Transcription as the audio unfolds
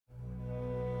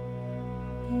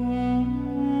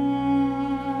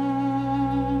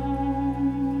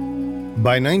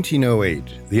By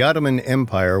 1908, the Ottoman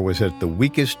Empire was at the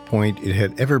weakest point it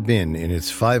had ever been in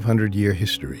its 500-year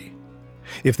history.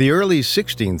 If the early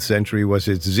 16th century was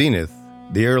its zenith,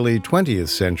 the early 20th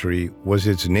century was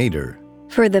its nadir.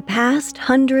 For the past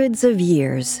hundreds of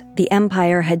years, the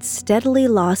empire had steadily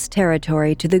lost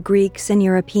territory to the Greeks and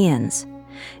Europeans.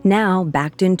 Now,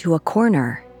 backed into a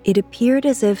corner, it appeared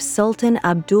as if Sultan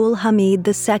Abdul Hamid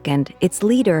II, its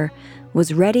leader,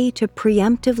 was ready to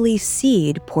preemptively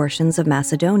cede portions of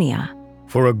Macedonia.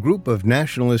 For a group of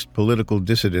nationalist political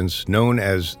dissidents known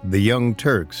as the Young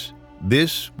Turks,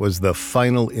 this was the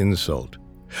final insult.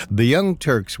 The Young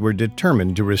Turks were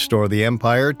determined to restore the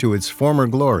empire to its former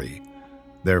glory.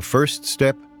 Their first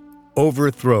step,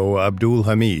 overthrow Abdul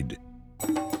Hamid.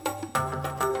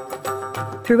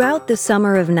 Throughout the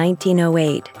summer of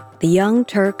 1908, the Young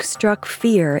Turks struck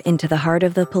fear into the heart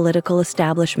of the political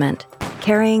establishment,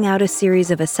 carrying out a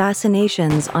series of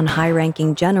assassinations on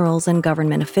high-ranking generals and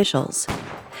government officials.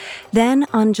 Then,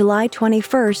 on July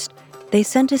 21st, they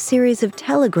sent a series of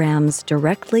telegrams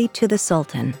directly to the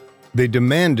Sultan. They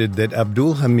demanded that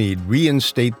Abdul Hamid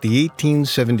reinstate the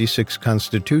 1876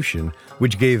 constitution,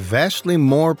 which gave vastly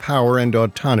more power and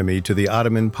autonomy to the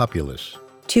Ottoman populace.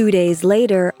 2 days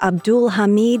later, Abdul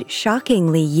Hamid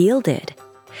shockingly yielded.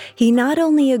 He not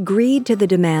only agreed to the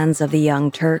demands of the Young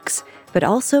Turks, but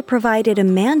also provided a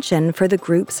mansion for the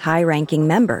group's high-ranking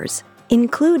members,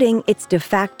 including its de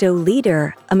facto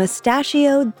leader, a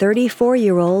mustachioed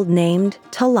 34-year-old named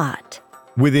Talat.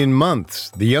 Within months,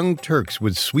 the Young Turks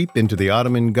would sweep into the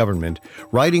Ottoman government,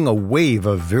 riding a wave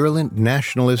of virulent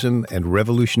nationalism and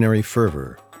revolutionary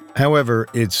fervor. However,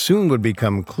 it soon would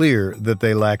become clear that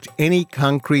they lacked any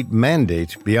concrete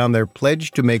mandate beyond their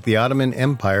pledge to make the Ottoman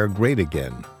Empire great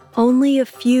again. Only a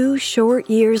few short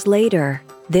years later,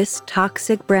 this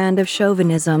toxic brand of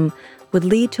chauvinism would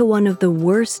lead to one of the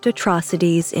worst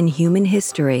atrocities in human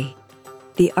history,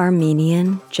 the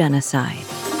Armenian Genocide.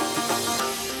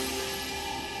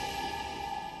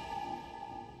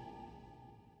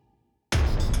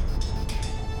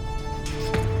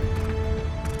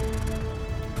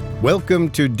 Welcome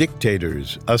to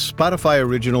Dictators, a Spotify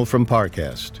original from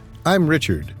Parcast. I'm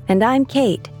Richard. And I'm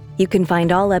Kate. You can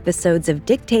find all episodes of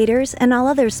Dictators and all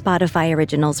other Spotify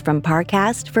originals from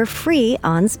Parcast for free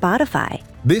on Spotify.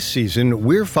 This season,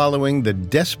 we're following the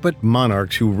despot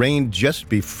monarchs who reigned just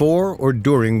before or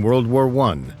during World War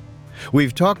I.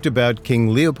 We've talked about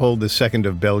King Leopold II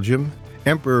of Belgium,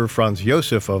 Emperor Franz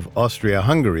Josef of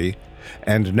Austria-Hungary,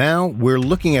 and now we're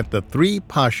looking at the three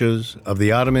Pashas of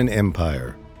the Ottoman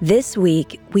Empire. This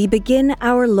week, we begin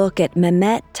our look at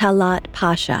Mehmet Talat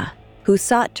Pasha, who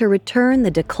sought to return the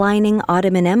declining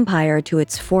Ottoman Empire to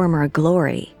its former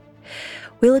glory.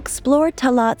 We'll explore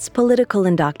Talat's political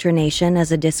indoctrination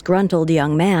as a disgruntled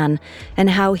young man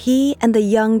and how he and the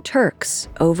Young Turks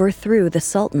overthrew the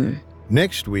Sultan.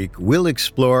 Next week, we'll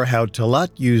explore how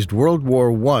Talat used World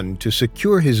War I to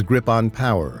secure his grip on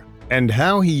power, and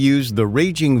how he used the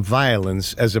raging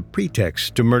violence as a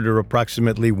pretext to murder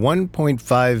approximately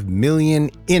 1.5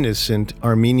 million innocent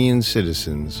Armenian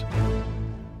citizens.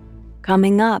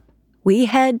 Coming up, we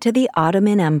head to the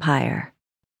Ottoman Empire.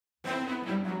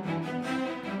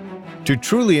 To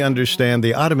truly understand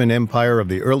the Ottoman Empire of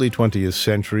the early 20th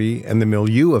century and the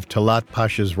milieu of Talat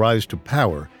Pasha's rise to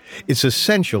power, it's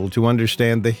essential to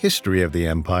understand the history of the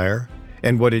empire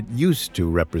and what it used to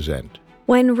represent.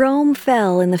 When Rome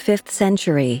fell in the 5th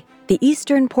century, the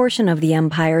eastern portion of the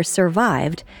empire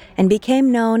survived and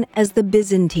became known as the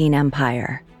Byzantine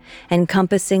Empire.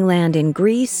 Encompassing land in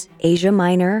Greece, Asia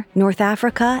Minor, North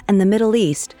Africa, and the Middle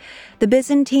East, the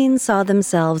Byzantines saw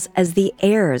themselves as the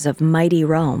heirs of mighty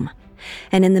Rome.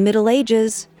 And in the Middle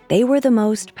Ages, they were the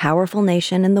most powerful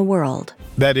nation in the world.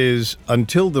 That is,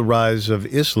 until the rise of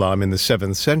Islam in the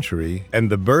 7th century and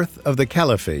the birth of the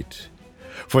Caliphate.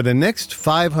 For the next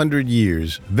 500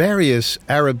 years, various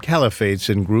Arab caliphates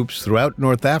and groups throughout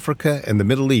North Africa and the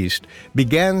Middle East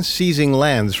began seizing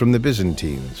lands from the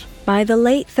Byzantines. By the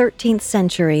late 13th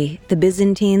century, the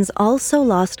Byzantines also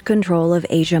lost control of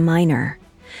Asia Minor.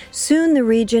 Soon the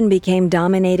region became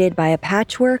dominated by a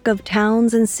patchwork of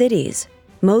towns and cities,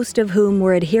 most of whom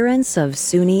were adherents of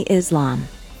Sunni Islam.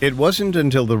 It wasn't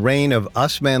until the reign of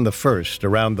Osman I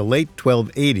around the late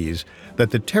 1280s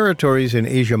that the territories in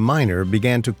Asia Minor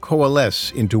began to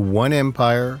coalesce into one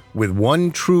empire with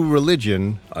one true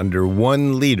religion under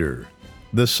one leader,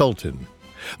 the Sultan.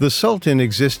 The Sultan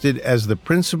existed as the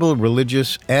principal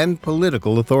religious and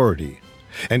political authority,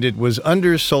 and it was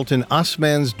under Sultan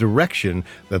Osman's direction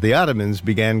that the Ottomans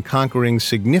began conquering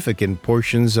significant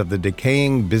portions of the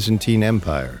decaying Byzantine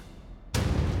Empire.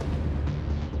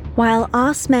 While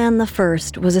Osman I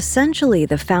was essentially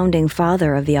the founding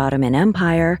father of the Ottoman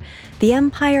Empire, the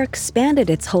empire expanded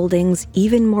its holdings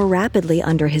even more rapidly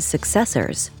under his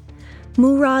successors.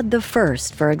 Murad I,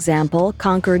 for example,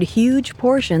 conquered huge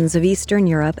portions of Eastern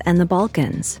Europe and the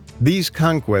Balkans. These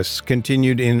conquests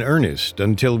continued in earnest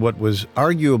until what was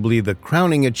arguably the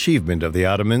crowning achievement of the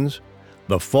Ottomans,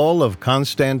 the fall of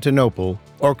Constantinople,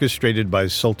 orchestrated by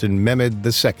Sultan Mehmed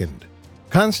II.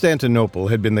 Constantinople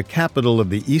had been the capital of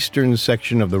the eastern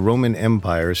section of the Roman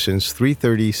Empire since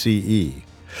 330 CE.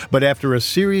 But after a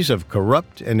series of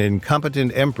corrupt and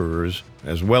incompetent emperors,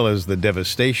 as well as the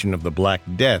devastation of the Black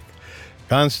Death,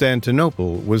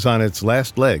 Constantinople was on its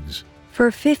last legs.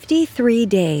 For 53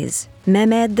 days,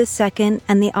 Mehmed II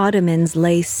and the Ottomans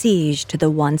lay siege to the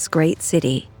once great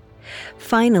city.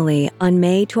 Finally, on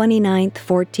May 29,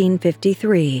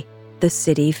 1453, the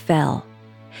city fell.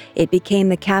 It became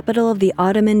the capital of the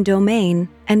Ottoman domain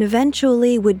and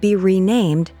eventually would be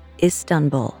renamed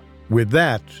Istanbul. With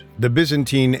that, the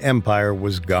Byzantine Empire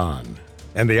was gone,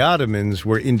 and the Ottomans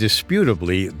were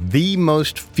indisputably the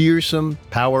most fearsome,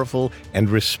 powerful, and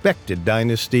respected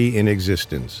dynasty in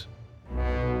existence.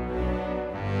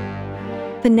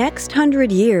 The next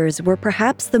 100 years were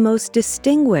perhaps the most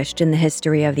distinguished in the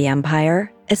history of the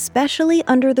empire, especially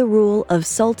under the rule of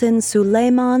Sultan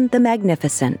Suleiman the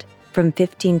Magnificent, from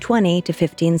 1520 to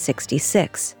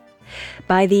 1566.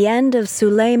 By the end of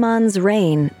Suleiman's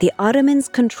reign, the Ottomans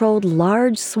controlled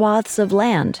large swaths of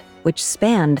land, which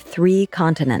spanned 3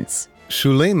 continents.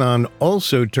 Suleiman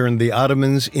also turned the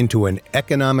Ottomans into an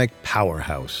economic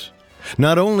powerhouse.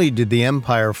 Not only did the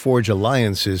empire forge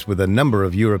alliances with a number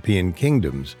of European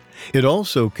kingdoms, it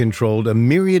also controlled a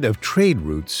myriad of trade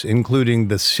routes, including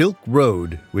the Silk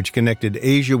Road, which connected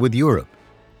Asia with Europe.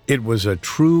 It was a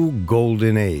true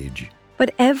golden age.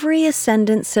 But every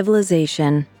ascendant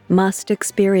civilization must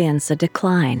experience a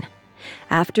decline.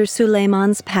 After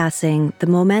Suleiman's passing, the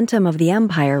momentum of the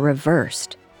empire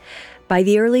reversed. By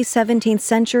the early 17th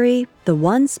century, the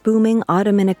once booming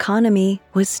Ottoman economy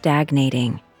was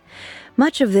stagnating.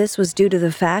 Much of this was due to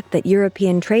the fact that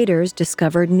European traders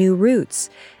discovered new routes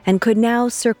and could now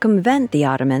circumvent the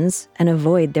Ottomans and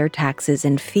avoid their taxes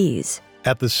and fees.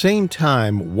 At the same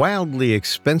time, wildly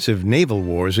expensive naval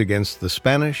wars against the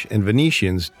Spanish and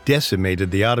Venetians decimated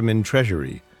the Ottoman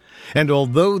treasury. And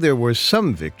although there were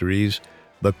some victories,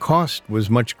 the cost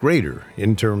was much greater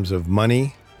in terms of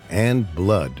money and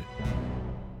blood.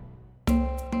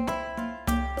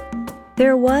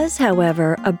 There was,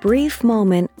 however, a brief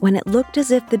moment when it looked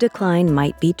as if the decline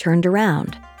might be turned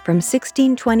around, from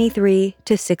 1623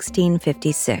 to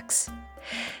 1656.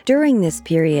 During this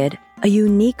period, a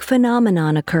unique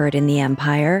phenomenon occurred in the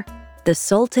empire, the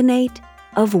Sultanate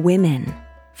of Women.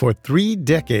 For 3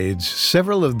 decades,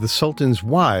 several of the Sultan's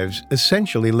wives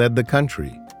essentially led the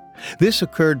country. This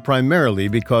occurred primarily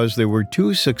because there were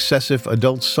 2 successive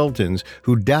adult sultans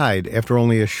who died after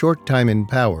only a short time in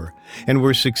power and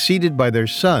were succeeded by their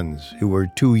sons, who were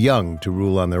too young to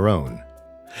rule on their own.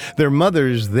 Their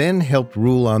mothers then helped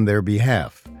rule on their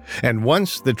behalf, and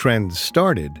once the trend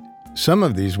started, some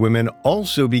of these women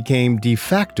also became de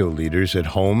facto leaders at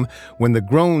home when the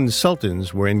grown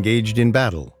sultans were engaged in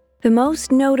battle. The most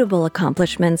notable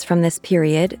accomplishments from this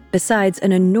period, besides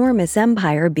an enormous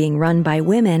empire being run by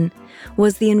women,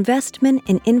 was the investment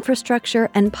in infrastructure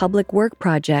and public work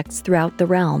projects throughout the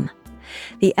realm.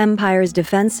 The empire's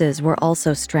defenses were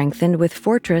also strengthened with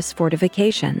fortress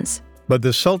fortifications. But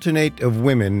the Sultanate of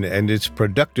Women and its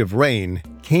productive reign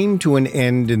came to an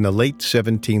end in the late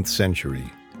 17th century.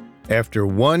 After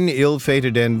one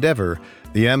ill-fated endeavor,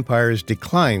 the empire's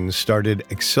decline started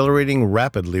accelerating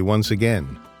rapidly once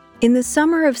again. In the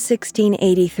summer of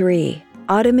 1683,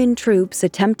 Ottoman troops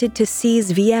attempted to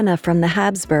seize Vienna from the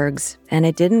Habsburgs, and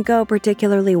it didn't go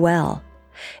particularly well.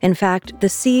 In fact, the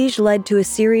siege led to a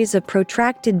series of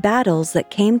protracted battles that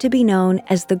came to be known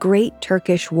as the Great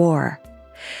Turkish War.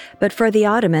 But for the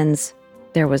Ottomans,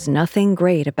 there was nothing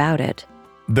great about it.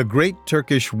 The Great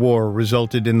Turkish War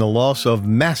resulted in the loss of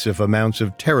massive amounts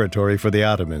of territory for the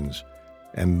Ottomans,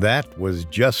 and that was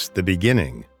just the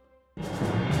beginning.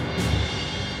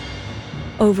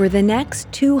 Over the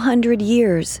next 200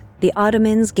 years, the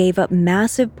Ottomans gave up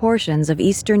massive portions of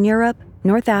Eastern Europe,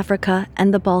 North Africa,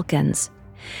 and the Balkans.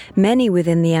 Many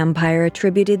within the empire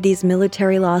attributed these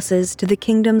military losses to the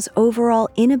kingdom's overall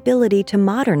inability to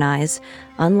modernize,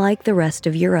 unlike the rest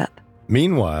of Europe.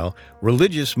 Meanwhile,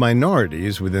 religious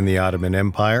minorities within the Ottoman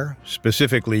Empire,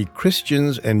 specifically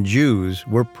Christians and Jews,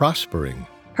 were prospering.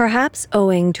 Perhaps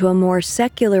owing to a more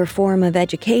secular form of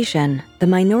education, the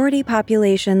minority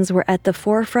populations were at the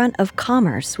forefront of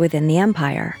commerce within the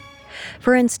empire.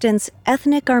 For instance,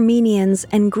 ethnic Armenians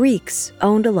and Greeks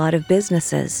owned a lot of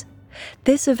businesses.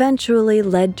 This eventually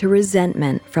led to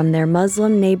resentment from their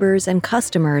Muslim neighbors and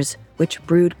customers, which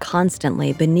brewed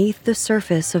constantly beneath the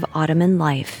surface of Ottoman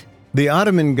life. The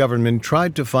Ottoman government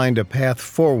tried to find a path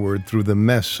forward through the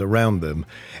mess around them,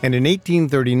 and in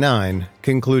 1839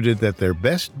 concluded that their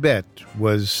best bet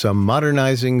was some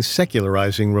modernizing,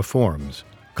 secularizing reforms.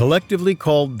 Collectively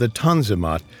called the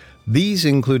Tanzimat, these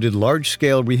included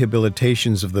large-scale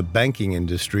rehabilitations of the banking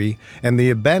industry and the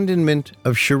abandonment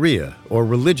of Sharia, or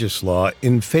religious law,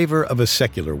 in favor of a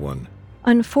secular one.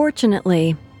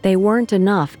 Unfortunately, they weren't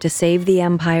enough to save the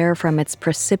empire from its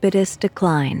precipitous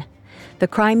decline. The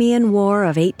Crimean War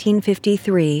of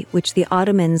 1853, which the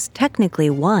Ottomans technically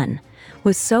won,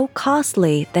 was so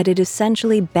costly that it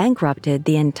essentially bankrupted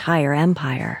the entire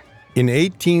empire. In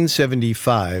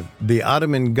 1875, the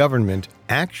Ottoman government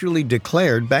actually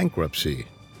declared bankruptcy.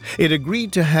 It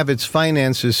agreed to have its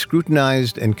finances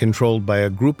scrutinized and controlled by a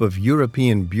group of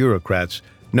European bureaucrats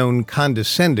known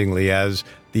condescendingly as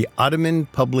the Ottoman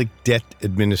Public Debt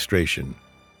Administration.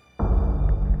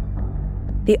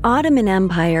 The Ottoman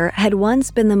Empire had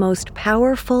once been the most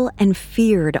powerful and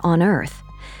feared on earth.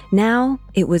 Now,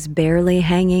 it was barely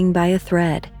hanging by a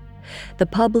thread. The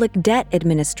Public Debt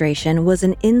Administration was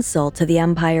an insult to the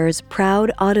empire's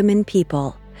proud Ottoman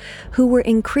people, who were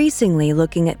increasingly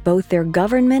looking at both their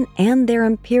government and their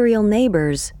imperial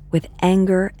neighbors with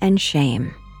anger and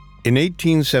shame. In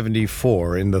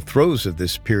 1874, in the throes of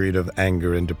this period of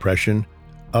anger and depression,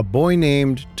 a boy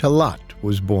named Talat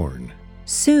was born.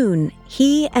 Soon,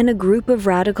 he and a group of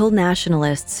radical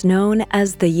nationalists known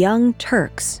as the Young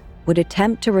Turks would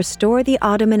attempt to restore the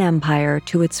Ottoman Empire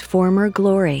to its former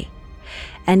glory,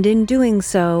 and in doing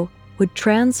so, would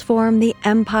transform the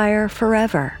empire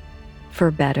forever,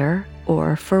 for better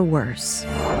or for worse.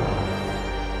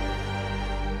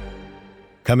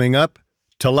 Coming up,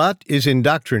 Talat is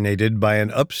indoctrinated by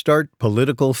an upstart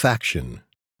political faction.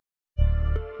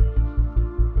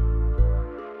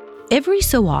 Every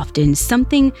so often,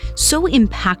 something so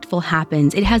impactful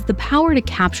happens, it has the power to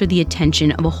capture the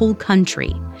attention of a whole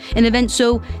country. An event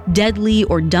so deadly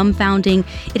or dumbfounding,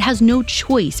 it has no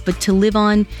choice but to live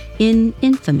on in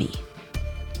infamy.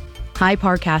 Hi,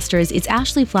 Parcasters, it's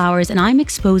Ashley Flowers, and I'm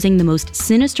exposing the most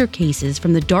sinister cases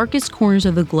from the darkest corners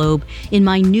of the globe in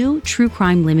my new True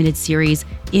Crime Limited series,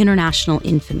 International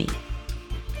Infamy.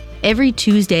 Every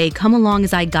Tuesday, come along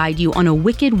as I guide you on a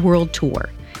wicked world tour.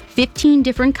 15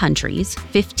 different countries,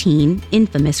 15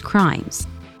 infamous crimes.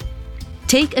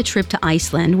 Take a trip to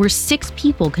Iceland, where 6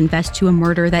 people confessed to a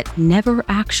murder that never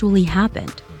actually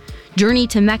happened. Journey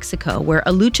to Mexico, where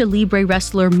a lucha libre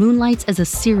wrestler moonlights as a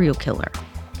serial killer.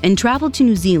 And travel to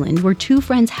New Zealand, where 2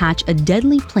 friends hatch a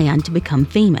deadly plan to become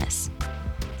famous.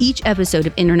 Each episode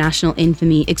of International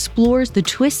Infamy explores the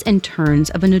twists and turns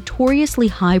of a notoriously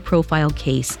high-profile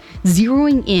case,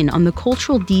 zeroing in on the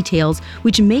cultural details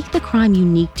which make the crime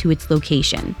unique to its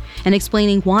location, and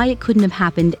explaining why it couldn't have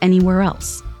happened anywhere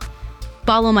else.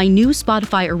 Follow my new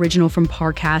Spotify original from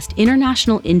Parcast,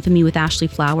 International Infamy with Ashley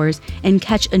Flowers, and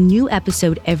catch a new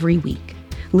episode every week.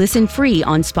 Listen free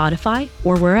on Spotify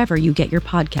or wherever you get your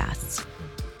podcasts.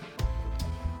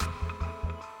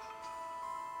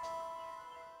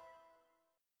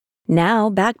 Now,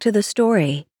 back to the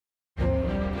story.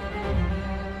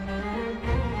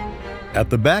 At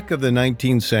the back of the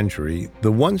 19th century,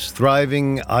 the once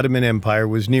thriving Ottoman Empire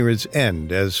was near its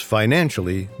end as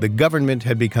financially the government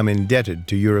had become indebted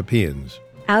to Europeans.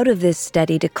 Out of this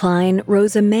steady decline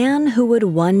rose a man who would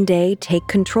one day take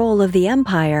control of the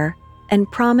empire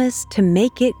and promise to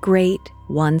make it great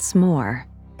once more.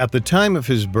 At the time of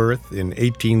his birth in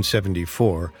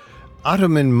 1874,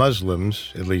 Ottoman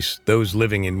Muslims, at least those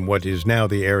living in what is now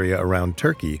the area around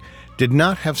Turkey, did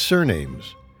not have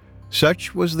surnames.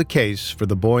 Such was the case for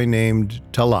the boy named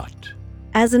Talat.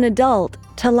 As an adult,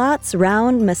 Talat's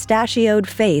round, mustachioed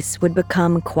face would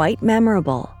become quite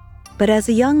memorable. But as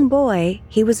a young boy,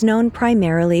 he was known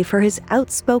primarily for his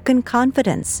outspoken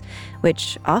confidence,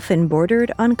 which often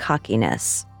bordered on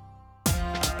cockiness.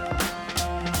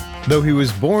 Though he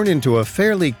was born into a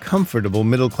fairly comfortable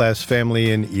middle-class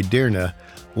family in Edirne,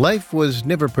 life was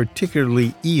never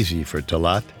particularly easy for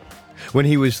Talat. When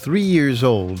he was 3 years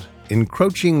old,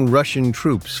 encroaching Russian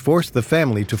troops forced the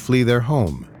family to flee their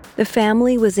home. The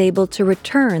family was able to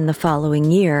return the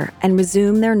following year and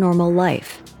resume their normal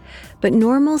life. But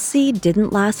normalcy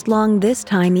didn't last long this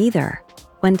time either.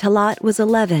 When Talat was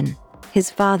 11, his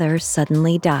father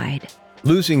suddenly died.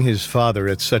 Losing his father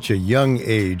at such a young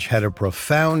age had a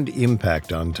profound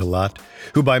impact on Talat,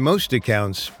 who by most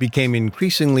accounts became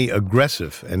increasingly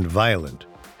aggressive and violent.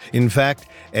 In fact,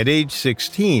 at age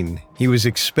 16, he was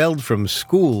expelled from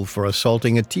school for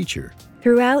assaulting a teacher.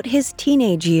 Throughout his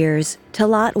teenage years,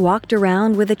 Talat walked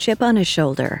around with a chip on his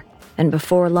shoulder, and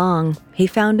before long, he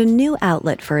found a new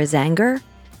outlet for his anger: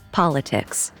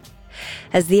 politics.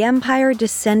 As the empire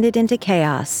descended into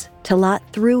chaos, Talat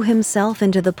threw himself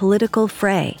into the political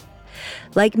fray.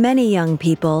 Like many young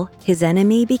people, his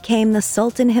enemy became the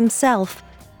Sultan himself,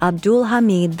 Abdul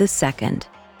Hamid II.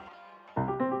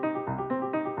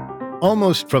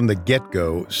 Almost from the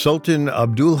get-go, Sultan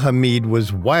Abdul Hamid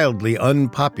was wildly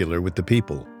unpopular with the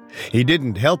people. He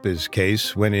didn't help his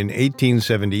case when in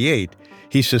 1878,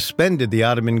 he suspended the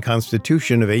Ottoman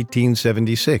Constitution of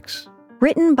 1876.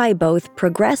 Written by both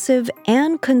progressive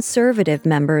and conservative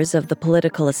members of the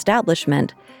political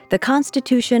establishment, the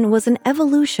Constitution was an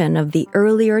evolution of the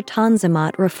earlier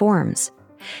Tanzimat reforms.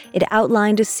 It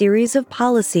outlined a series of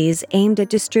policies aimed at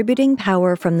distributing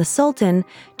power from the Sultan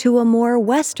to a more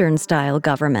Western-style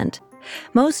government.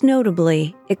 Most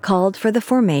notably, it called for the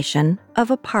formation of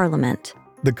a parliament.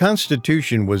 The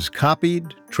Constitution was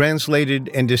copied, translated,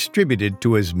 and distributed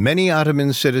to as many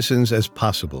Ottoman citizens as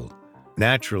possible.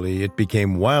 Naturally, it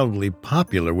became wildly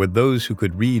popular with those who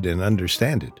could read and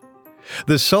understand it.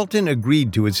 The Sultan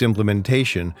agreed to its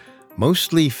implementation,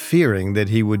 mostly fearing that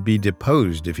he would be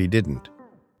deposed if he didn't.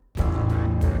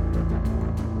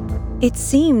 It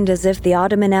seemed as if the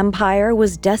Ottoman Empire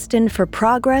was destined for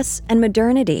progress and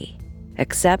modernity.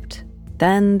 Except,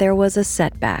 then there was a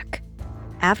setback.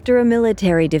 After a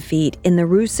military defeat in the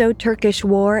Russo-Turkish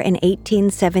War in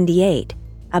 1878,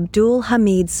 Abdul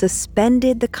Hamid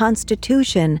suspended the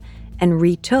constitution and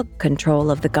retook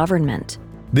control of the government.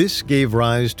 This gave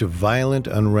rise to violent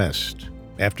unrest.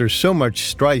 After so much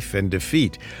strife and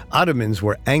defeat, Ottomans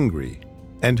were angry.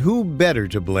 And who better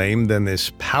to blame than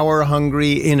this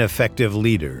power-hungry, ineffective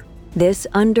leader? This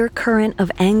undercurrent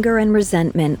of anger and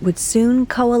resentment would soon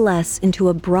coalesce into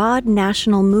a broad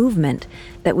national movement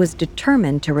that was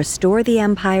determined to restore the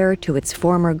empire to its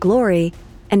former glory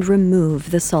and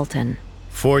remove the Sultan.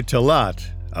 For Talat,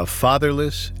 a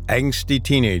fatherless, angsty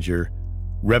teenager,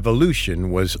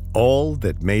 revolution was all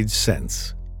that made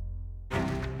sense.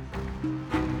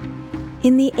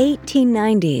 In the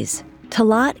 1890s,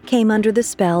 Talat came under the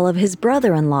spell of his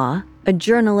brother-in-law, a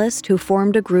journalist who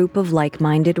formed a group of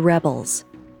like-minded rebels.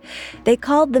 They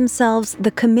called themselves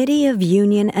the Committee of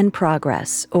Union and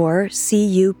Progress, or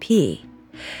CUP.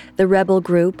 The rebel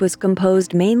group was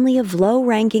composed mainly of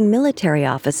low-ranking military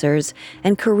officers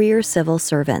and career civil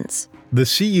servants. The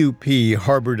CUP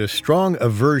harbored a strong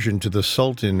aversion to the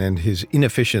Sultan and his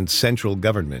inefficient central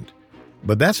government.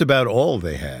 But that's about all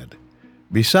they had.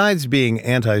 Besides being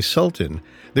anti-Sultan,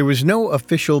 there was no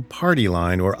official party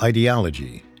line or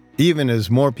ideology. Even as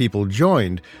more people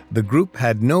joined, the group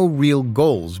had no real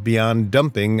goals beyond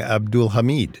dumping Abdul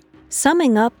Hamid.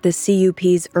 Summing up the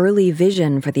CUP's early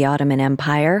vision for the Ottoman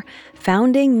Empire,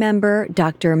 founding member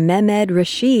Dr. Mehmed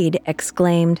Rashid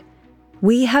exclaimed,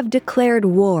 "We have declared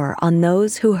war on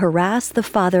those who harass the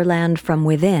fatherland from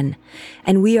within,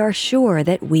 and we are sure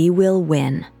that we will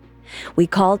win. We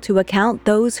call to account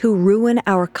those who ruin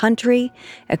our country,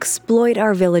 exploit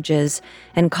our villages,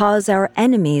 and cause our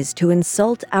enemies to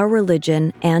insult our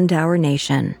religion and our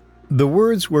nation." The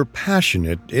words were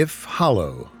passionate, if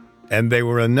hollow, and they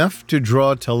were enough to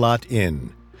draw Talat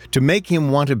in, to make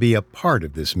him want to be a part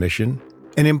of this mission,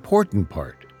 an important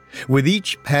part. With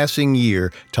each passing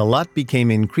year, Talat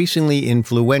became increasingly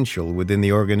influential within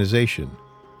the organization.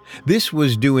 This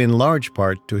was due in large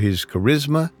part to his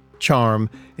charisma, charm,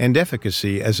 and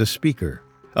efficacy as a speaker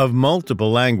of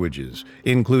multiple languages,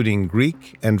 including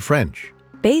Greek and French.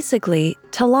 Basically,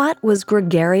 Talat was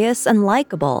gregarious and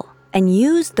likable, and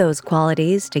used those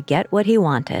qualities to get what he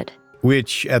wanted.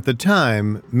 Which, at the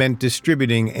time, meant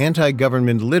distributing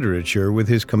anti-government literature with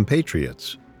his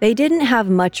compatriots. They didn't have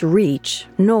much reach,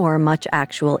 nor much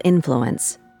actual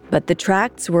influence, but the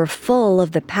tracts were full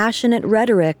of the passionate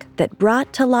rhetoric that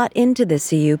brought Talat into the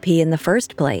CUP in the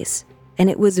first place, and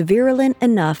it was virulent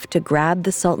enough to grab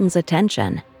the Sultan's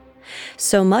attention.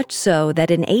 So much so that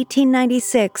in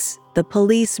 1896, the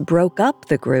police broke up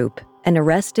the group and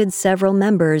arrested several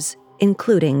members,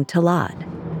 including Talat.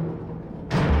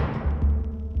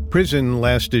 Prison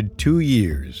lasted 2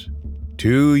 years.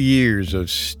 2 years of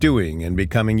stewing and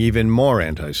becoming even more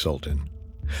anti-Sultan.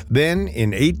 Then,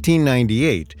 in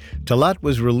 1898, Talat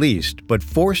was released but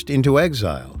forced into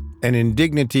exile, an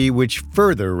indignity which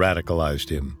further radicalized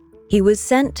him. He was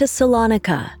sent to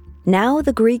Salonika, now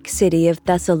the Greek city of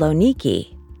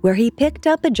Thessaloniki, where he picked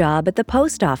up a job at the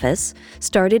post office,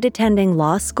 started attending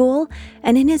law school,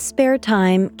 and in his spare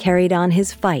time carried on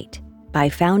his fight, by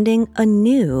founding a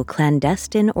new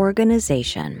clandestine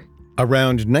organization.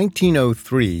 Around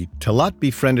 1903, Talat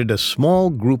befriended a small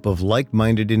group of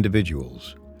like-minded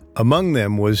individuals. Among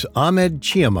them was Ahmed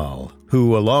Chiamal,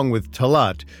 who, along with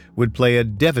Talat, would play a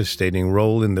devastating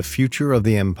role in the future of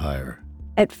the empire.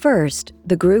 At first,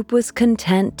 the group was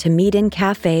content to meet in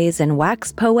cafes and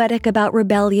wax poetic about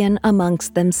rebellion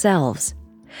amongst themselves.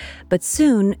 But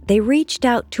soon, they reached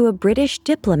out to a British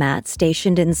diplomat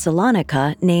stationed in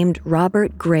Salonika named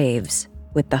Robert Graves,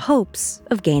 with the hopes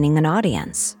of gaining an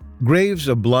audience. Graves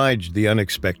obliged the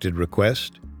unexpected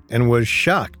request and was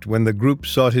shocked when the group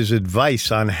sought his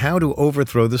advice on how to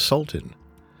overthrow the Sultan.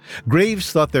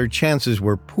 Graves thought their chances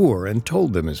were poor and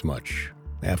told them as much.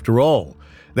 After all,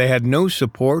 they had no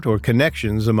support or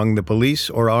connections among the police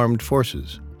or armed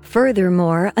forces.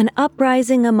 Furthermore, an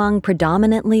uprising among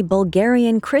predominantly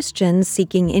Bulgarian Christians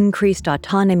seeking increased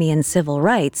autonomy and civil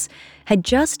rights had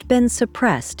just been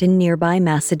suppressed in nearby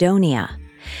Macedonia.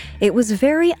 It was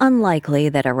very unlikely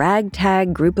that a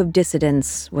ragtag group of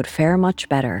dissidents would fare much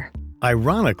better.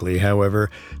 Ironically, however,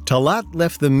 Talat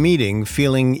left the meeting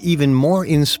feeling even more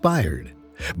inspired.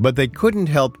 But they couldn't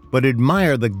help but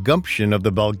admire the gumption of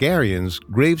the Bulgarians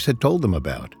Graves had told them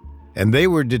about, and they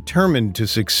were determined to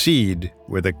succeed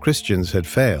where the Christians had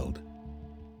failed.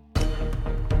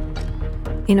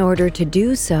 In order to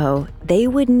do so, they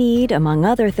would need, among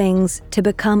other things, to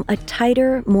become a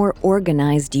tighter, more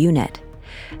organized unit.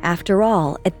 After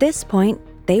all, at this point,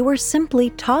 they were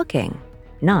simply talking,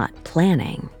 not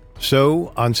planning.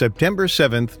 So, on September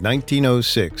 7th,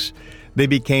 1906, they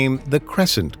became the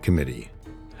Crescent Committee,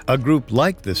 a group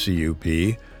like the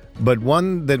CUP, but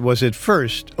one that was at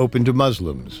first open to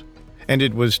Muslims. And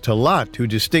it was Talat who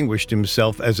distinguished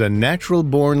himself as a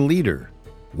natural-born leader.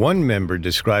 One member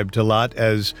described Talat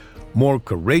as more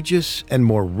courageous and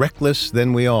more reckless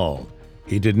than we all.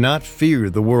 He did not fear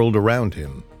the world around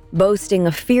him. Boasting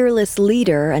a fearless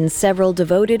leader and several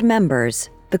devoted members,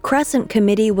 the Crescent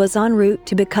Committee was en route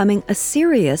to becoming a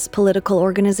serious political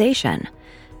organization,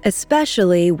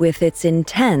 especially with its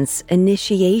intense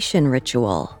initiation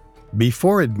ritual.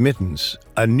 Before admittance,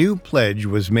 a new pledge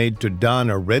was made to don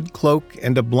a red cloak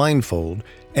and a blindfold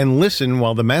and listen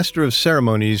while the master of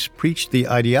ceremonies preached the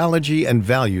ideology and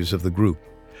values of the group.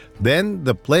 Then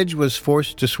the pledge was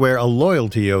forced to swear a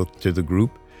loyalty oath to the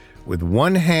group, with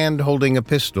one hand holding a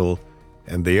pistol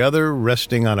and the other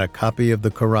resting on a copy of the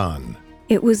Quran.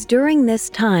 It was during this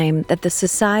time that the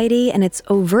society and its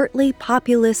overtly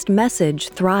populist message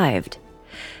thrived,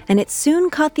 and it soon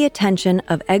caught the attention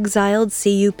of exiled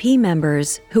CUP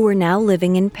members who were now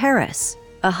living in Paris,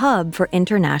 a hub for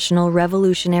international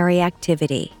revolutionary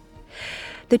activity.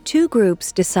 The two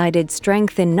groups decided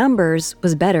strength in numbers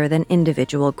was better than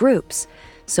individual groups,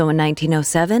 so in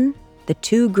 1907, the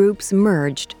two groups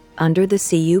merged under the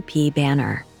CUP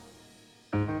banner.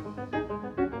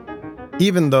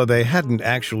 Even though they hadn't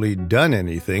actually done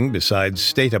anything besides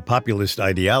state a populist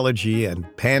ideology and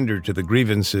pander to the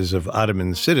grievances of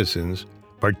Ottoman citizens,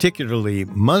 particularly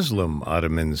Muslim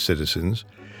Ottoman citizens,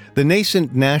 the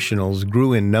nascent nationals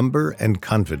grew in number and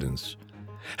confidence.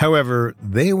 However,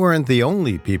 they weren't the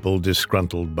only people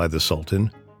disgruntled by the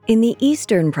Sultan. In the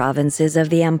eastern provinces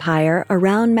of the empire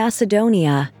around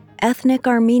Macedonia, ethnic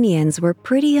Armenians were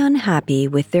pretty unhappy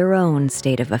with their own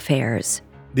state of affairs.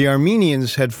 The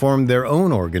Armenians had formed their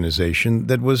own organization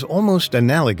that was almost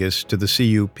analogous to the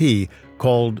CUP,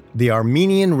 called the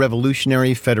Armenian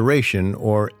Revolutionary Federation,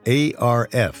 or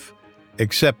ARF,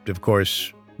 except, of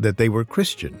course, that they were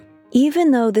Christian.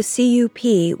 Even though the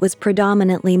CUP was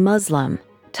predominantly Muslim,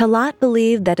 Talat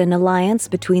believed that an alliance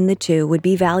between the two would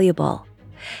be valuable.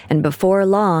 And before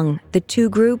long, the two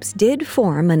groups did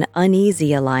form an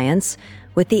uneasy alliance,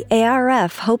 with the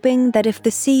ARF hoping that if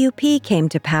the CUP came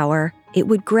to power, it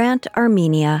would grant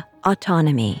Armenia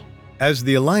autonomy. As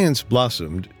the alliance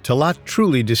blossomed, Talat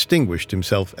truly distinguished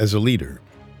himself as a leader.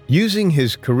 Using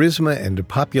his charisma and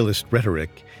populist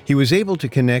rhetoric, he was able to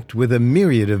connect with a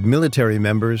myriad of military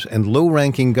members and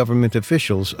low-ranking government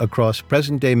officials across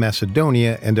present-day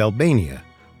Macedonia and Albania,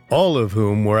 all of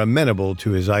whom were amenable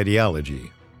to his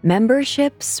ideology.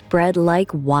 Membership spread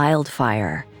like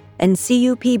wildfire, and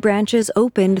CUP branches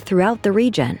opened throughout the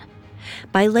region.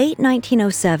 By late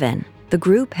 1907, the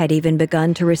group had even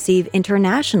begun to receive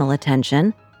international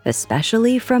attention,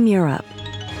 especially from Europe.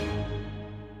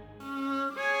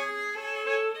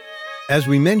 As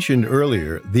we mentioned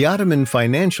earlier, the Ottoman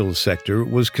financial sector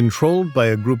was controlled by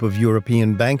a group of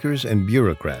European bankers and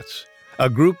bureaucrats, a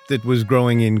group that was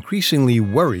growing increasingly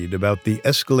worried about the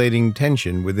escalating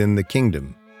tension within the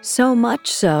kingdom. So much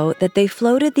so that they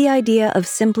floated the idea of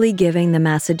simply giving the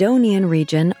Macedonian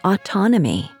region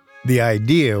autonomy. The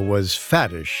idea was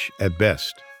faddish at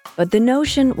best. But the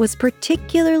notion was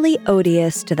particularly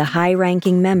odious to the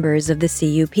high-ranking members of the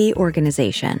CUP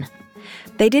organization.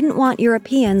 They didn't want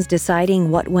Europeans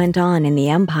deciding what went on in the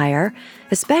empire,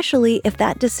 especially if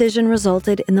that decision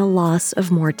resulted in the loss of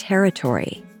more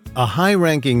territory. A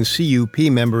high-ranking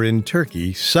CUP member in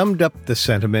Turkey summed up the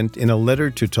sentiment in a letter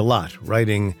to Talat,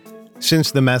 writing,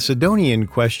 "Since the Macedonian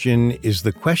question is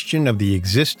the question of the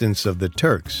existence of the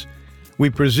Turks, we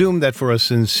presume that for a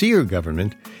sincere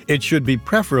government, it should be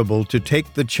preferable to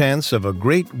take the chance of a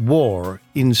great war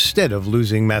instead of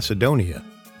losing Macedonia."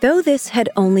 Though this had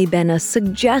only been a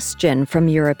suggestion from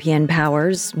European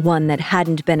powers, one that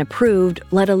hadn't been approved,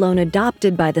 let alone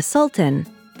adopted by the Sultan,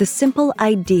 the simple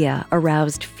idea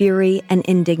aroused fury and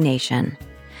indignation.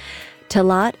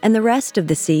 Talat and the rest of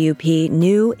the CUP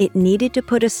knew it needed to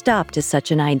put a stop to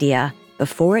such an idea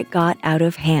before it got out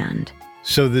of hand.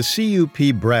 So the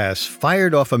CUP brass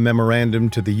fired off a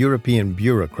memorandum to the European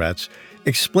bureaucrats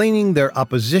explaining their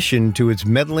opposition to its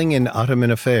meddling in Ottoman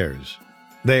affairs.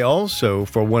 They also,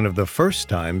 for one of the first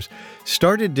times,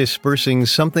 started dispersing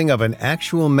something of an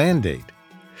actual mandate.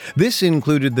 This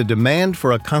included the demand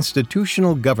for a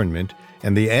constitutional government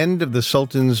and the end of the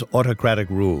Sultan's autocratic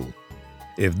rule.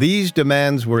 If these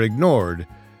demands were ignored,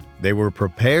 they were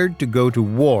prepared to go to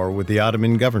war with the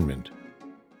Ottoman government.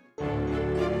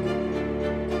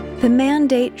 The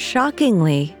mandate,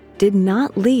 shockingly, did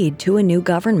not lead to a new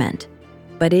government,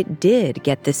 but it did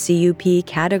get the CUP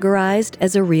categorized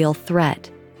as a real threat.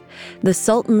 The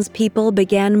Sultan's people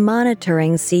began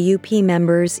monitoring CUP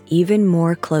members even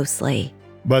more closely.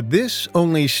 But this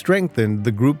only strengthened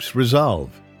the group's resolve.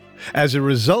 As a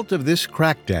result of this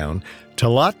crackdown,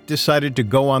 Talat decided to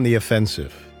go on the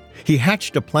offensive. He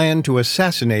hatched a plan to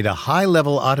assassinate a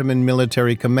high-level Ottoman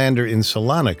military commander in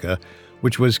Salonika,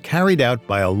 which was carried out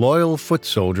by a loyal foot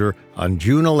soldier on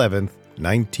June 11,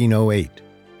 1908.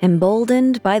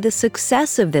 Emboldened by the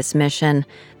success of this mission,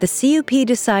 the CUP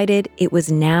decided it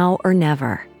was now or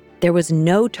never. There was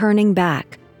no turning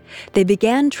back. They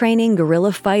began training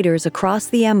guerrilla fighters across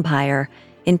the empire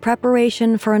in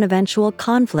preparation for an eventual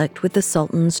conflict with the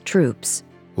Sultan's troops.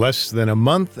 Less than a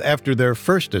month after their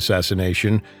first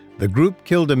assassination, the group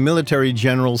killed a military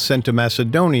general sent to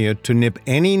Macedonia to nip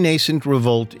any nascent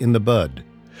revolt in the bud.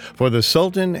 For the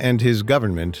Sultan and his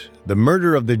government, the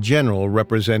murder of the general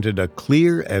represented a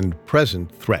clear and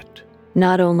present threat.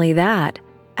 Not only that,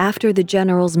 after the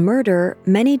general's murder,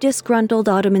 many disgruntled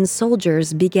Ottoman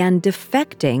soldiers began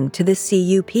defecting to the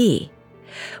CUP.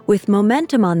 With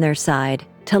momentum on their side,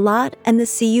 Talat and the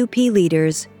CUP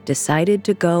leaders decided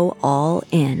to go all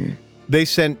in. They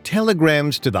sent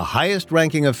telegrams to the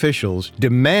highest-ranking officials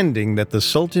demanding that the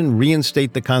Sultan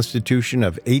reinstate the Constitution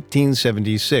of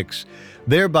 1876,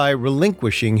 thereby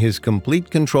relinquishing his complete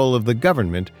control of the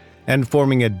government and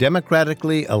forming a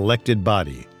democratically elected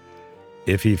body.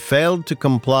 If he failed to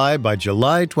comply by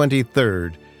July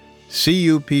 23rd,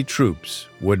 CUP troops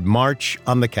would march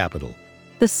on the capital.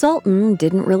 The Sultan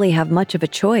didn't really have much of a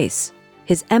choice.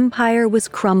 His empire was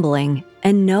crumbling,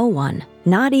 and no one,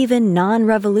 not even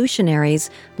non-revolutionaries,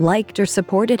 liked or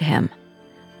supported him.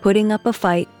 Putting up a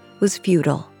fight was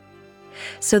futile.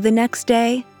 So the next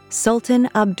day, Sultan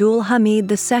Abdul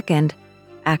Hamid II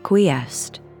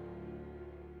acquiesced.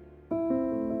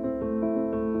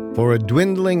 For a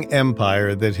dwindling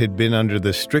empire that had been under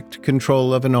the strict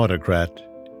control of an autocrat,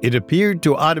 it appeared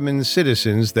to Ottoman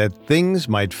citizens that things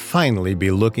might finally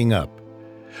be looking up.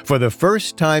 For the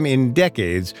first time in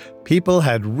decades, people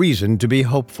had reason to be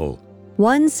hopeful.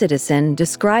 One citizen,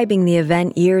 describing the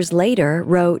event years later,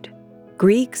 wrote,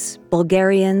 "Greeks,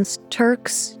 Bulgarians,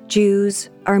 Turks, Jews,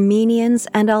 Armenians,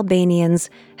 and Albanians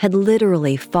had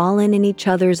literally fallen in each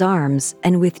other's arms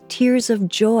and with tears of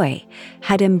joy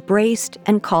had embraced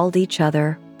and called each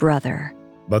other brother."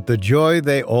 But the joy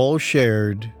they all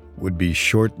shared would be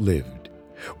short-lived.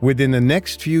 Within the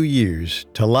next few years,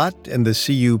 Talat and the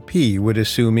CUP would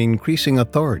assume increasing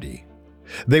authority.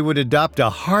 They would adopt a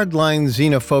hardline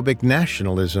xenophobic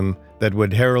nationalism that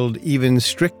would herald even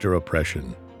stricter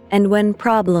oppression. And when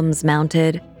problems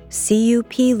mounted,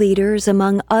 CUP leaders,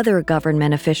 among other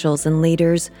government officials and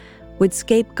leaders, would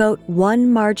scapegoat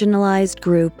one marginalized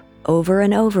group over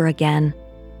and over again: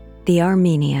 the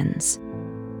Armenians.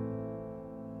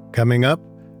 Coming up,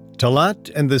 Talat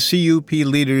and the CUP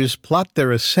leaders plot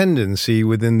their ascendancy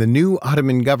within the new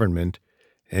Ottoman government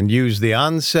and use the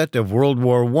onset of World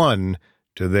War I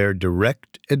to their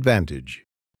direct advantage.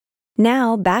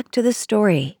 Now back to the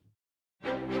story.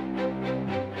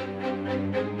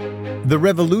 The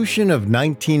revolution of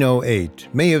 1908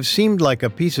 may have seemed like a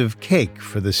piece of cake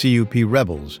for the CUP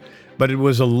rebels, but it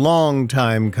was a long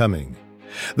time coming.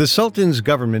 The Sultan's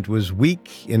government was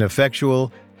weak,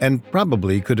 ineffectual, and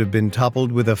probably could have been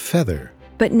toppled with a feather.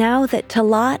 But now that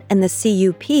Talat and the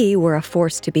CUP were a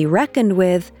force to be reckoned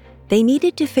with, they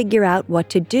needed to figure out what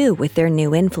to do with their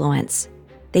new influence.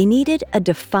 They needed a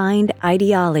defined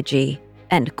ideology,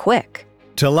 and quick.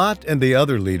 Talat and the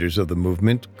other leaders of the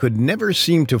movement could never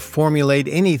seem to formulate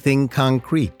anything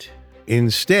concrete.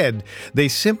 Instead, they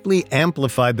simply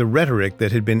amplified the rhetoric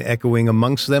that had been echoing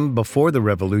amongst them before the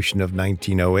revolution of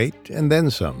 1908, and then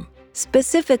some.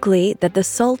 Specifically, that the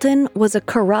Sultan was a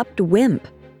corrupt wimp,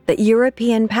 that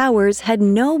European powers had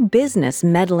no business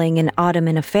meddling in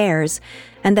Ottoman affairs,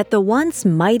 and that the once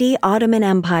mighty Ottoman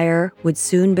Empire would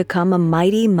soon become a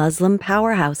mighty Muslim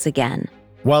powerhouse again.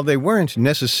 While they weren't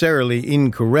necessarily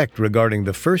incorrect regarding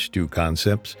the first two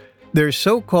concepts, their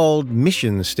so-called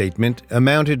mission statement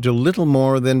amounted to little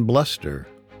more than bluster.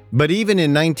 But even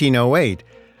in 1908,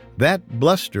 that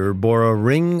bluster bore a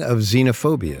ring of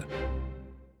xenophobia.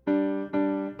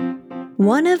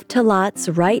 One of Talat's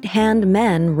right-hand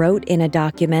men wrote in a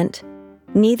document,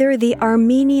 "Neither the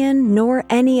Armenian nor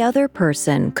any other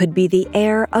person could be the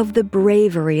heir of the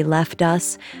bravery left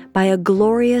us by a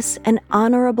glorious and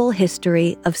honorable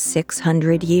history of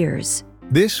 600 years."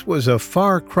 This was a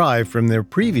far cry from their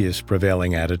previous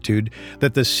prevailing attitude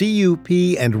that the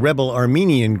CUP and rebel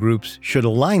Armenian groups should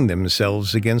align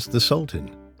themselves against the Sultan.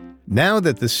 Now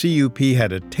that the CUP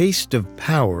had a taste of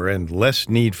power and less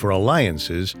need for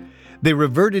alliances, they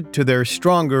reverted to their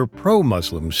stronger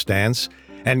pro-Muslim stance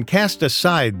and cast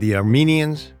aside the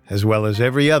Armenians as well as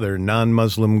every other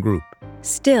non-Muslim group.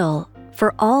 Still,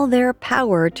 for all their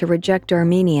power to reject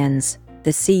Armenians,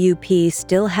 the CUP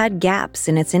still had gaps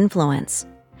in its influence.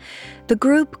 The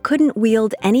group couldn't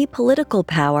wield any political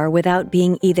power without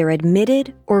being either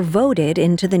admitted or voted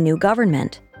into the new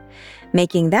government.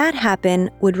 Making that happen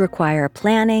would require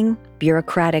planning,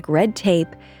 bureaucratic red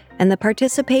tape, and the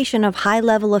participation of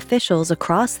high-level officials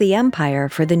across the empire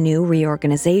for the new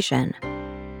reorganization.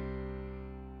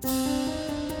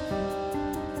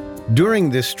 During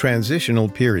this transitional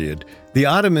period, the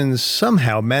Ottomans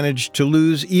somehow managed to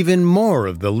lose even more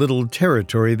of the little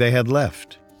territory they had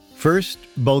left. First,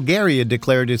 Bulgaria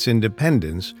declared its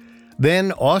independence,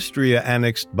 then Austria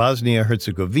annexed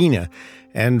Bosnia-Herzegovina,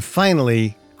 and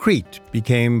finally, Crete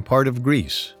became part of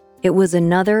Greece. It was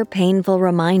another painful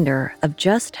reminder of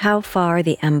just how far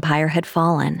the empire had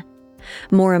fallen.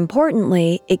 More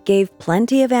importantly, it gave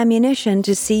plenty of ammunition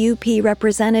to CUP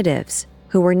representatives,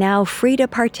 who were now free to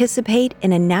participate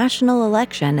in a national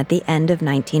election at the end of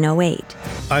 1908.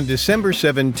 On December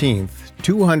 17th,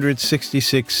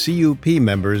 266 CUP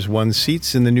members won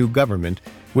seats in the new government,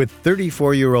 with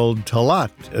 34-year-old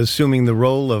Talat assuming the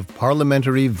role of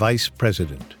parliamentary vice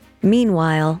president.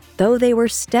 Meanwhile, though they were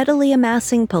steadily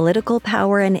amassing political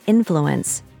power and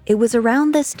influence, it was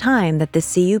around this time that the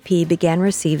CUP began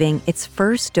receiving its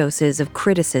first doses of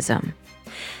criticism.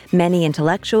 Many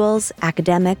intellectuals,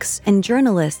 academics, and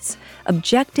journalists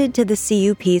objected to the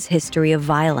CUP's history of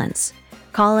violence,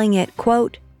 calling it,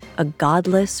 quote, a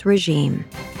godless regime.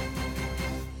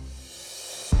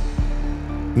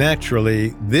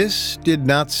 Naturally, this did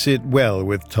not sit well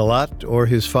with Talat or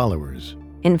his followers.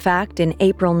 In fact, in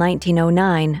April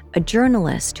 1909, a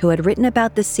journalist who had written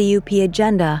about the CUP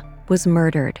agenda was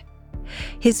murdered.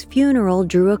 His funeral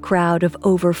drew a crowd of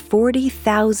over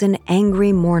 40,000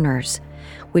 angry mourners,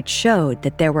 which showed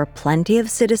that there were plenty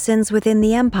of citizens within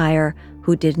the empire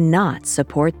who did not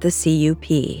support the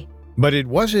CUP. But it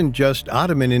wasn't just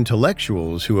Ottoman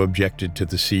intellectuals who objected to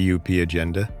the CUP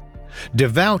agenda.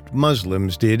 Devout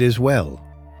Muslims did as well.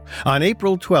 On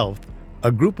April 12th,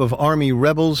 a group of army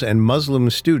rebels and Muslim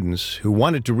students who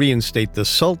wanted to reinstate the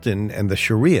Sultan and the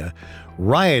Sharia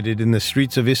rioted in the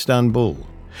streets of Istanbul.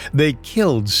 They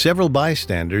killed several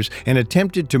bystanders and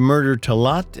attempted to murder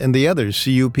Talat and the other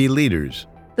CUP leaders.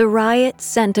 The riot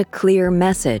sent a clear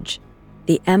message.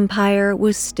 The empire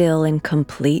was still in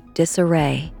complete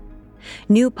disarray.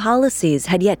 New policies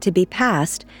had yet to be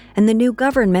passed, and the new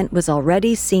government was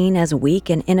already seen as weak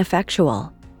and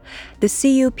ineffectual. The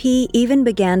CUP even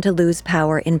began to lose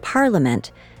power in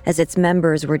parliament as its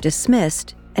members were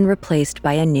dismissed and replaced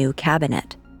by a new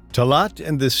cabinet. Talat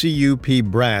and the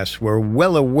CUP brass were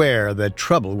well aware that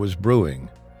trouble was brewing,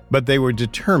 but they were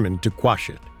determined to quash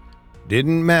it.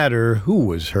 Didn't matter who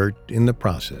was hurt in the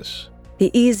process.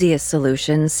 The easiest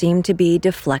solution seemed to be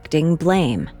deflecting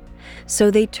blame, so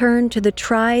they turned to the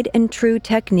tried and true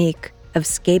technique of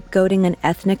scapegoating an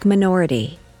ethnic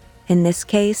minority, in this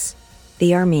case,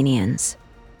 the Armenians.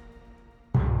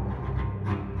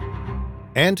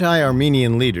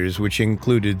 Anti-Armenian leaders, which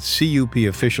included CUP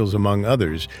officials among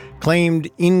others, claimed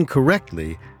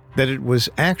incorrectly that it was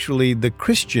actually the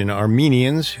Christian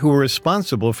Armenians who were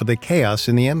responsible for the chaos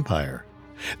in the empire.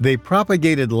 They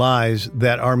propagated lies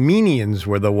that Armenians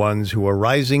were the ones who were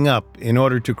rising up in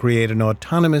order to create an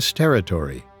autonomous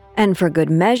territory. And for good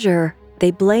measure, they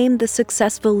blamed the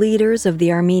successful leaders of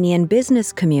the Armenian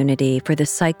business community for the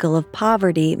cycle of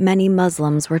poverty many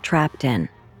Muslims were trapped in.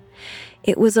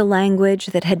 It was a language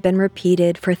that had been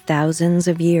repeated for thousands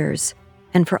of years,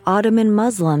 and for Ottoman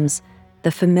Muslims,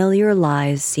 the familiar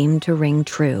lies seemed to ring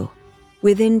true.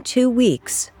 Within 2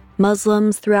 weeks,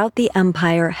 Muslims throughout the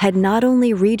empire had not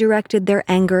only redirected their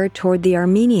anger toward the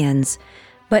Armenians,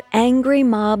 but angry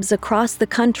mobs across the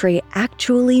country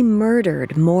actually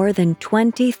murdered more than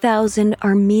 20,000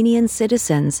 Armenian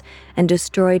citizens and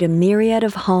destroyed a myriad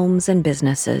of homes and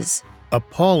businesses.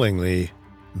 Appallingly,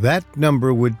 that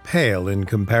number would pale in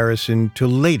comparison to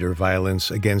later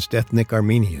violence against ethnic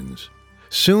Armenians.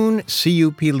 Soon,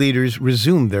 CUP leaders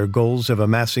resumed their goals of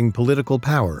amassing political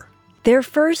power. Their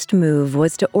first move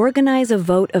was to organize a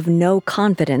vote of no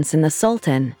confidence in the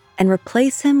Sultan and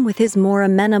replace him with his more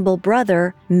amenable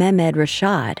brother, Mehmed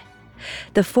Rashad.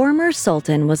 The former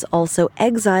Sultan was also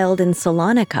exiled in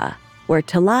Salonika, where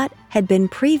Talat had been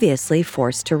previously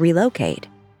forced to relocate.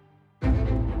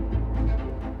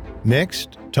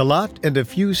 Next, Talat and a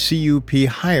few CUP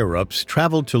higher-ups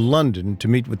traveled to London to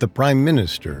meet with the Prime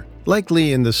Minister,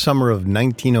 likely in the summer of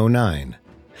 1909.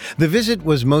 The visit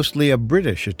was mostly a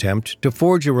British attempt to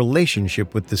forge a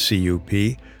relationship with the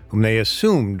CUP, whom they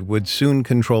assumed would soon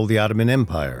control the Ottoman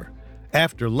Empire.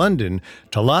 After London,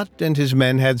 Talat and his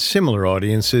men had similar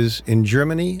audiences in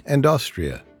Germany and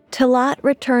Austria. Talat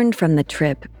returned from the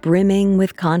trip brimming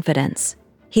with confidence.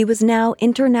 He was now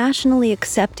internationally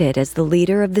accepted as the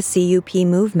leader of the CUP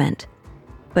movement.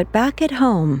 But back at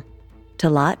home,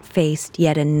 Talat faced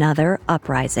yet another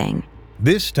uprising.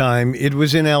 This time, it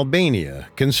was in Albania,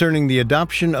 concerning the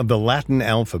adoption of the Latin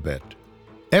alphabet.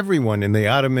 Everyone in the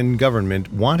Ottoman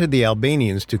government wanted the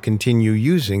Albanians to continue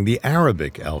using the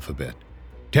Arabic alphabet.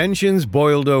 Tensions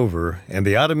boiled over, and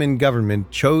the Ottoman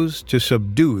government chose to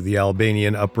subdue the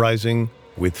Albanian uprising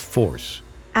with force.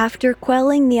 After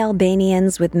quelling the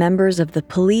Albanians with members of the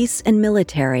police and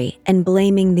military and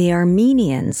blaming the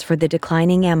Armenians for the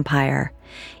declining empire,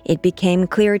 it became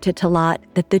clear to Talat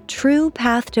that the true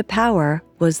path to power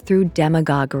was through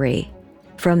demagoguery.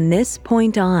 From this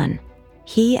point on,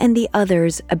 he and the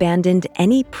others abandoned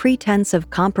any pretense of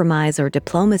compromise or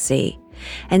diplomacy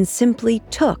and simply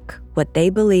took what they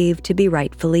believed to be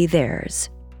rightfully theirs.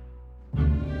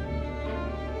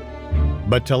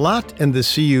 But Talat and the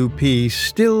CUP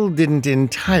still didn't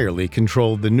entirely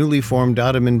control the newly formed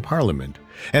Ottoman parliament,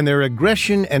 and their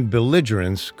aggression and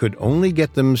belligerence could only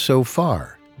get them so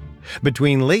far.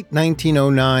 Between late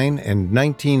 1909 and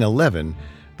 1911,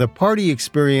 the party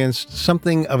experienced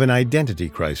something of an identity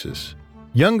crisis.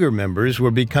 Younger members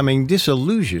were becoming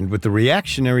disillusioned with the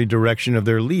reactionary direction of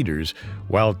their leaders,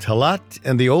 while Talat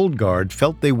and the old guard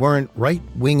felt they weren't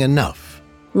right-wing enough.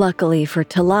 Luckily for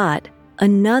Talat,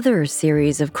 another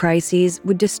series of crises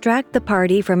would distract the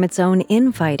party from its own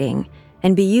infighting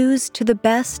and be used to the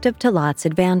best of Talat's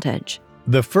advantage.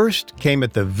 The first came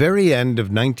at the very end of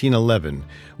 1911,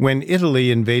 when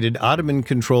Italy invaded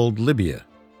Ottoman-controlled Libya.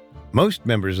 Most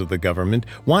members of the government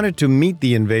wanted to meet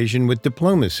the invasion with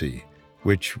diplomacy,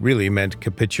 which really meant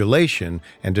capitulation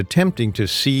and attempting to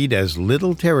cede as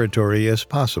little territory as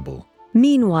possible.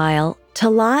 Meanwhile,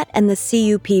 Talat and the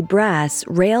CUP brass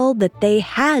railed that they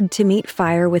had to meet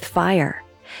fire with fire,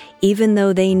 even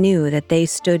though they knew that they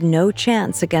stood no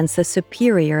chance against the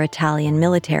superior Italian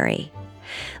military.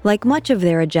 Like much of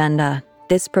their agenda,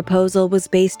 this proposal was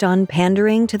based on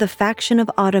pandering to the faction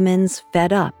of Ottomans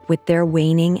fed up with their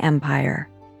waning empire.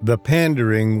 The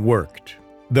pandering worked.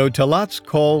 Though Talat's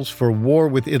calls for war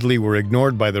with Italy were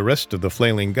ignored by the rest of the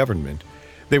flailing government,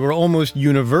 they were almost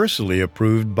universally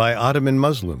approved by Ottoman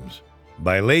Muslims.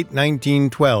 By late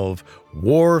 1912,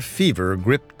 war fever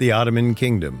gripped the Ottoman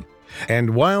kingdom.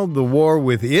 And while the war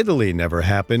with Italy never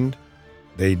happened,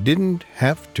 they didn't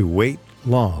have to wait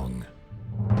long.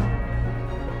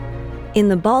 In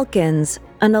the Balkans,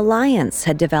 an alliance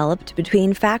had developed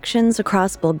between factions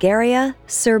across Bulgaria,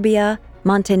 Serbia,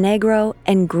 Montenegro,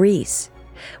 and Greece,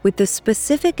 with the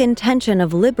specific intention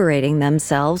of liberating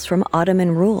themselves from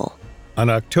Ottoman rule. On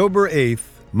October 8th,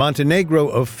 Montenegro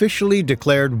officially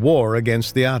declared war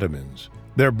against the Ottomans.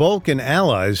 Their Balkan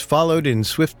allies followed in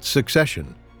swift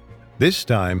succession. This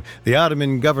time, the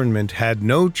Ottoman government had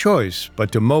no choice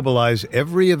but to mobilize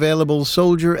every available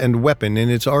soldier and weapon in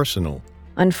its arsenal.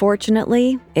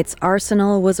 Unfortunately, its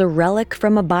arsenal was a relic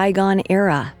from a bygone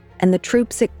era, and the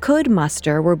troops it could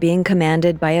muster were being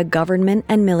commanded by a government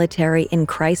and military in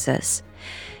crisis.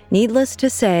 Needless to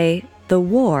say, the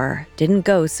war didn't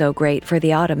go so great for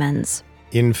the Ottomans.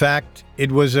 In fact,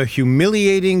 it was a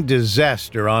humiliating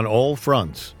disaster on all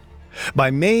fronts.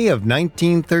 By May of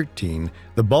 1913,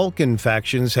 the Balkan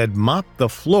factions had mopped the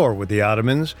floor with the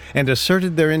Ottomans and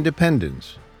asserted their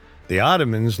independence. The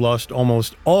Ottomans lost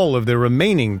almost all of their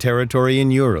remaining territory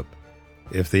in Europe.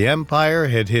 If the empire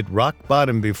had hit rock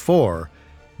bottom before,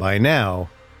 by now,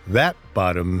 that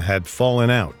bottom had fallen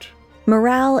out.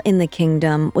 Morale in the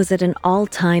kingdom was at an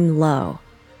all-time low,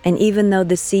 and even though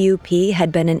the CUP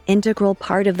had been an integral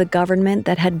part of the government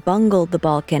that had bungled the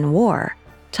Balkan War,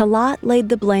 Talat laid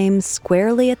the blame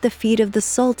squarely at the feet of the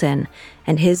Sultan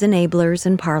and his enablers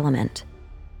in parliament.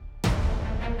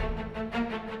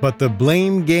 But the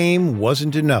blame game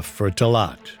wasn't enough for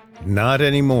Talat, not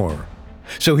anymore.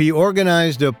 So he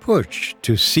organized a putsch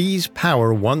to seize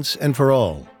power once and for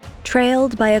all.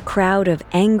 Trailed by a crowd of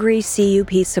angry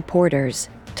CUP supporters,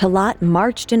 Talat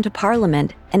marched into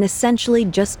parliament and essentially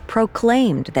just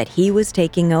proclaimed that he was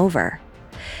taking over.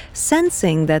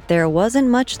 Sensing that there wasn't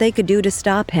much they could do to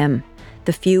stop him,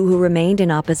 the few who remained in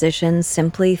opposition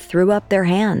simply threw up their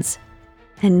hands.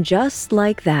 And just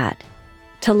like that,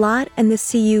 Talat and the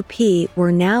CUP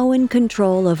were now in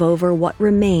control of over what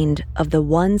remained of the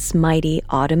once mighty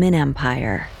Ottoman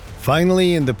Empire.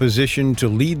 Finally in the position to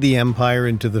lead the empire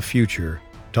into the future,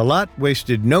 Talat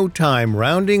wasted no time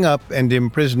rounding up and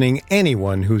imprisoning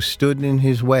anyone who stood in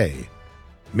his way.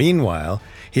 Meanwhile,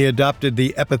 he adopted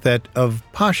the epithet of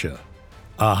Pasha,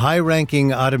 a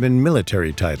high-ranking Ottoman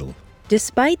military title.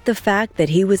 Despite the fact that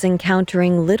he was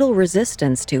encountering little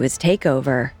resistance to his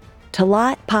takeover,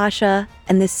 Talat Pasha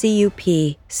and the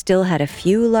CUP still had a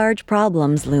few large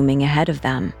problems looming ahead of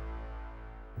them.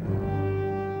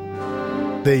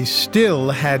 They still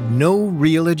had no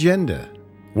real agenda.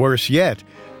 Worse yet,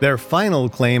 their final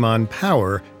claim on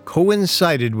power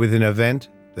coincided with an event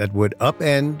that would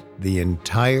upend the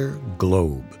entire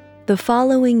globe. The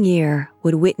following year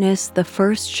would witness the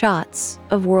first shots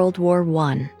of World War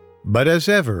I. But as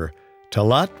ever,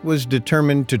 Talat was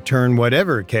determined to turn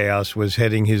whatever chaos was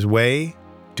heading his way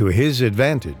to his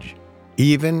advantage,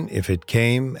 even if it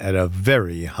came at a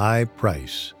very high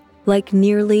price. Like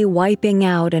nearly wiping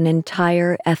out an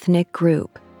entire ethnic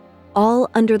group, all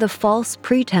under the false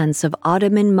pretense of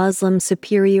Ottoman Muslim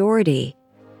superiority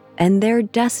and their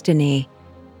destiny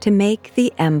to make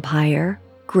the empire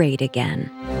great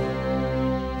again.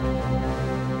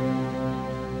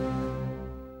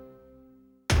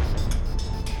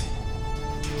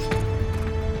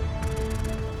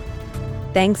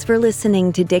 Thanks for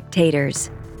listening to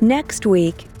Dictators. Next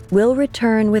week, we'll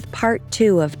return with part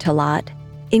 2 of Talat,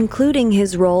 including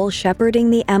his role shepherding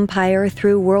the empire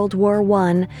through World War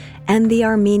I and the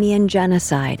Armenian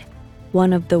Genocide,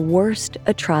 one of the worst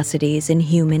atrocities in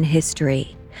human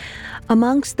history.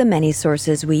 Amongst the many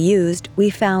sources we used, we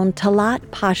found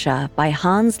Talat Pasha by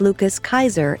Hans Lucas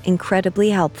Kaiser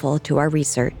incredibly helpful to our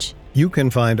research. You can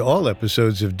find all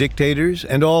episodes of Dictators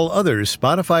and all other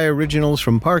Spotify originals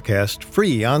from Parcast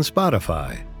free on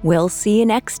Spotify. We'll see you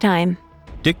next time.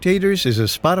 Dictators is a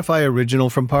Spotify original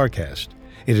from Parcast.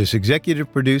 It is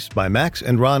executive produced by Max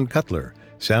and Ron Cutler.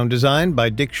 Sound designed by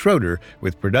Dick Schroeder,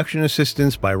 with production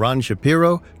assistance by Ron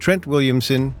Shapiro, Trent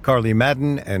Williamson, Carly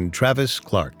Madden, and Travis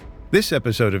Clark. This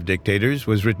episode of Dictators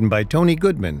was written by Tony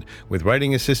Goodman, with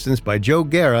writing assistance by Joe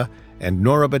Guerra and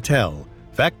Nora Battelle,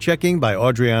 fact-checking by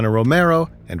Adriana Romero,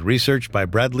 and research by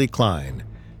Bradley Klein.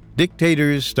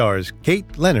 Dictators stars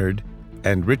Kate Leonard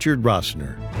and Richard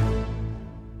Rossner.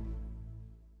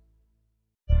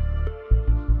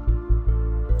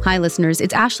 Hi, listeners.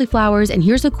 It's Ashley Flowers, and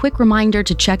here's a quick reminder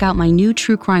to check out my new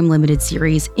True Crime Limited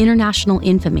series, International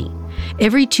Infamy.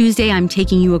 Every Tuesday, I'm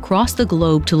taking you across the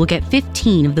globe to look at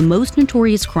 15 of the most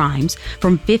notorious crimes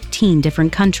from 15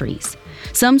 different countries.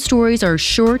 Some stories are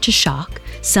sure to shock,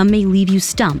 some may leave you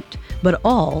stumped, but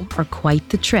all are quite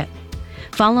the trip.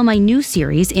 Follow my new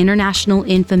series, International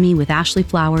Infamy with Ashley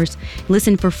Flowers.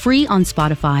 Listen for free on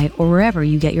Spotify or wherever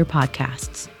you get your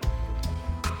podcasts.